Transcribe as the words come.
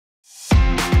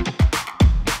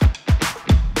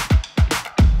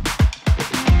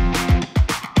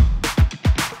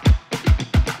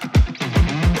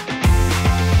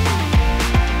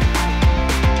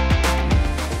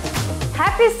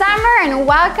there and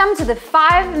welcome to the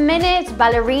 5-minute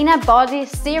Ballerina Body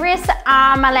Series.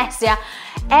 I'm Alessia.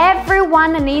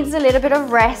 Everyone needs a little bit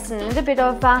of rest and a little bit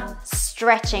of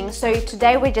stretching. So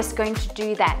today we're just going to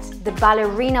do that the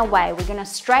ballerina way. We're going to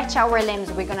stretch our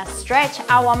limbs, we're going to stretch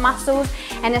our muscles,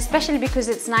 and especially because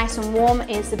it's nice and warm,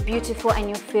 it's beautiful and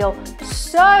you feel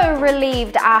so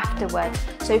relieved afterwards.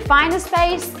 So find a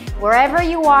space wherever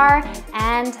you are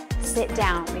and sit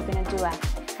down. We're going to do a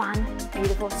fun,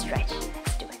 beautiful stretch.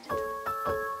 Let's do it.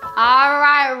 All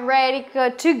right, ready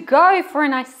to go for a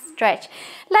nice stretch.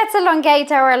 Let's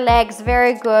elongate our legs,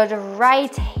 very good,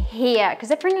 right here.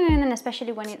 Because every now and then,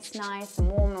 especially when it's nice and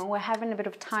warm and we're having a bit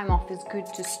of time off, it's good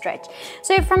to stretch.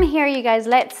 So from here, you guys,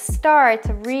 let's start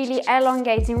really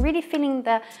elongating, really feeling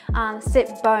the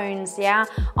sit bones, yeah,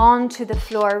 onto the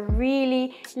floor,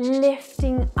 really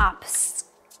lifting up,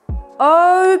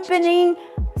 opening,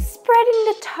 spreading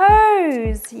the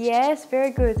toes. Yes,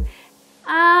 very good.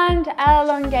 And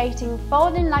elongating,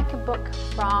 folding like a book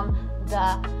from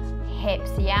the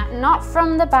hips, yeah, not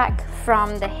from the back,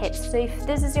 from the hips. So if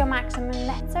this is your maximum,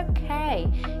 that's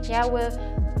okay. Yeah, we'll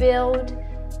build,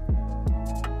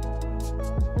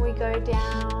 we go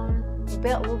down,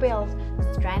 we'll build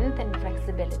strength and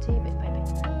flexibility bit by bit.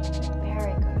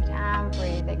 Very good. And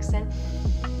breathe, extend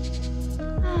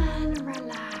and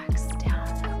relax down.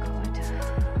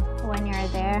 Good. When you're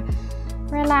there,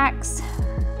 relax.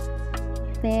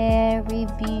 Very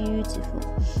beautiful.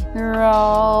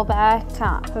 Roll back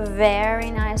up. Very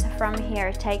nice. From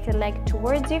here, take the leg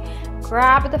towards you,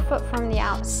 grab the foot from the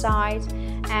outside,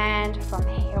 and from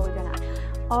here we're gonna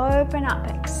open up,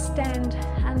 extend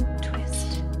and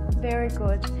twist. Very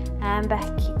good. And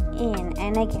back in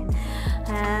and again,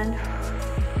 and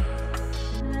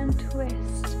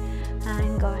twist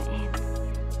and go in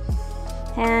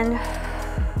and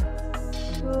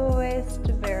twist.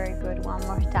 Very good. One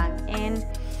more time. In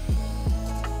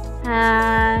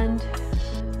and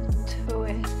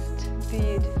twist.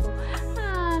 Beautiful.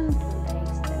 And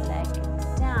place the leg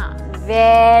down.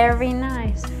 Very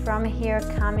nice. From here,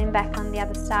 coming back on the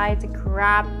other side,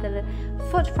 grab the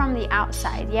foot from the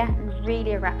outside, yeah, and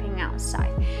really wrapping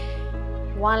outside.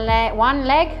 One leg,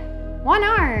 one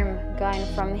arm, going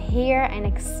from here and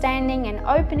extending and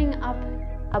opening up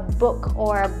a book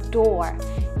or a door.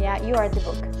 Yeah, you are the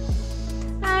book.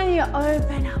 And you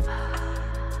open up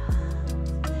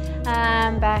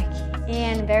and back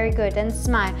in. Very good. And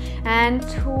smile and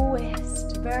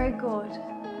twist. Very good.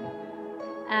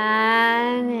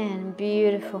 And in.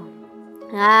 Beautiful.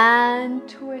 And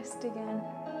twist again.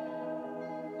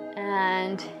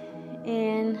 And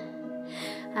in.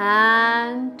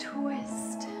 And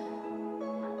twist.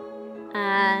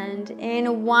 And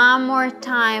in. One more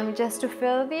time, just to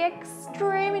feel the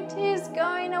extremities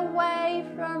going away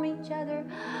from each other.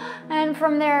 And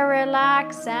from there,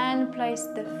 relax and place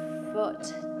the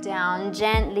foot down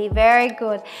gently. Very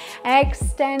good.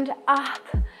 Extend up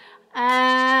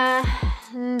and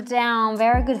down.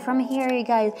 Very good. From here, you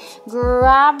guys,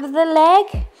 grab the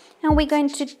leg and we're going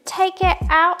to take it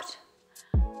out.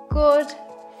 Good.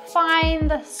 Find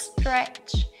the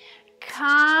stretch.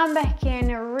 Come back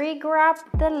in, re-grab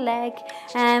the leg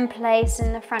and place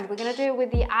in the front. We're gonna do it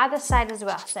with the other side as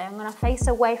well. So I'm gonna face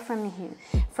away from you.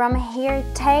 From here,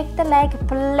 take the leg,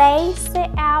 place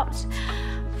it out.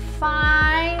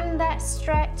 Find that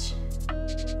stretch.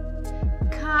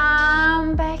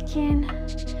 Come back in.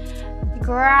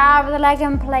 Grab the leg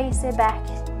and place it back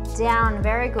down.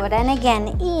 Very good. And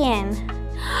again, in.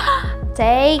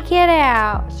 Take it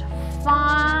out.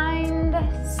 Find the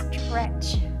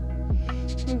stretch.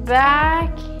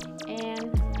 Back in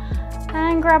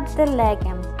and grab the leg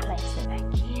and place it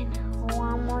back in.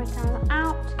 One more time,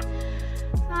 out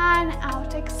and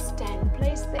out. Extend,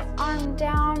 place the arm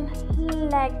down,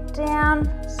 leg down,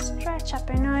 stretch up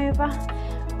and over,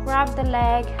 grab the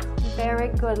leg. Very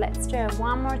good. Let's do it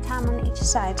one more time on each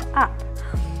side. Up,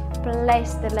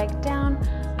 place the leg down,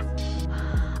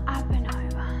 up and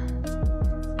over,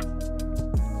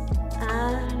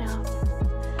 and up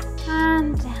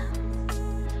and down.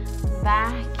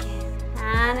 Back in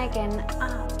and again,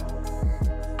 up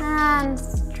and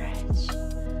stretch,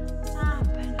 up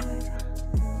and over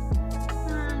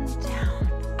and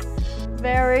down.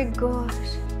 Very good.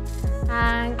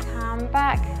 And come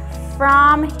back.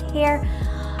 From here,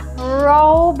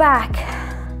 roll back.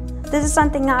 This is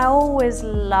something I always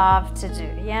love to do,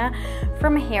 yeah?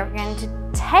 From here, we're going to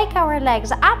take our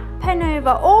legs up and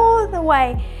over all the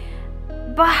way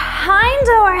behind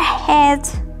our head.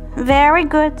 Very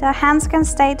good. The hands can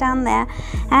stay down there,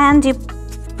 and you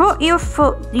put your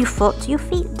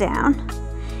feet down,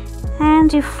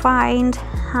 and you find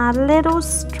a little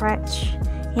stretch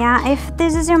Yeah, if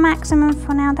this is your maximum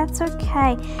for now, that's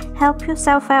okay. Help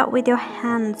yourself out with your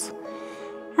hands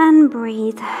and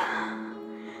breathe.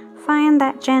 Find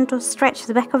that gentle stretch,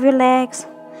 the back of your legs,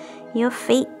 your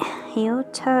feet, your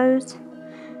toes,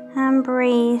 and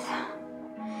breathe.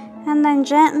 And then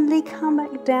gently come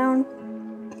back down.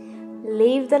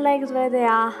 Leave the legs where they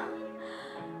are.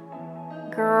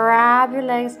 Grab your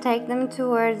legs, take them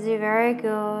towards you, very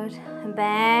good.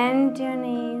 Bend your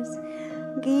knees.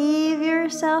 Give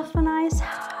yourself a nice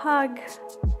hug.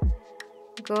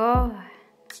 Good.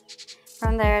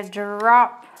 From there,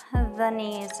 drop the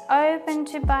knees, open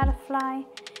to butterfly.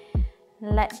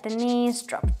 Let the knees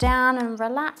drop down and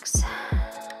relax.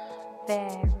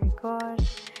 Very good.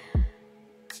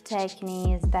 Take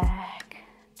knees back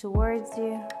towards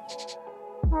you.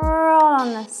 Roll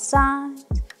on the side.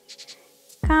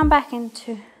 Come back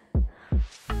into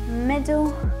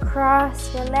middle.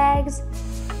 Cross your legs.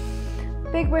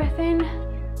 Big breath in.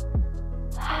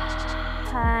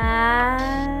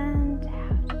 And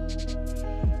out.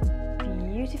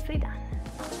 Beautifully done.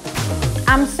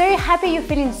 I'm so happy you're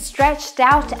feeling stretched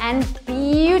out and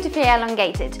beautifully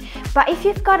elongated. But if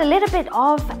you've got a little bit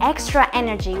of extra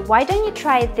energy, why don't you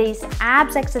try these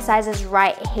abs exercises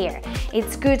right here?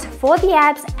 It's good for the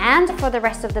abs and for the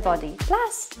rest of the body.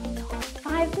 Plus,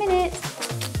 5 minutes.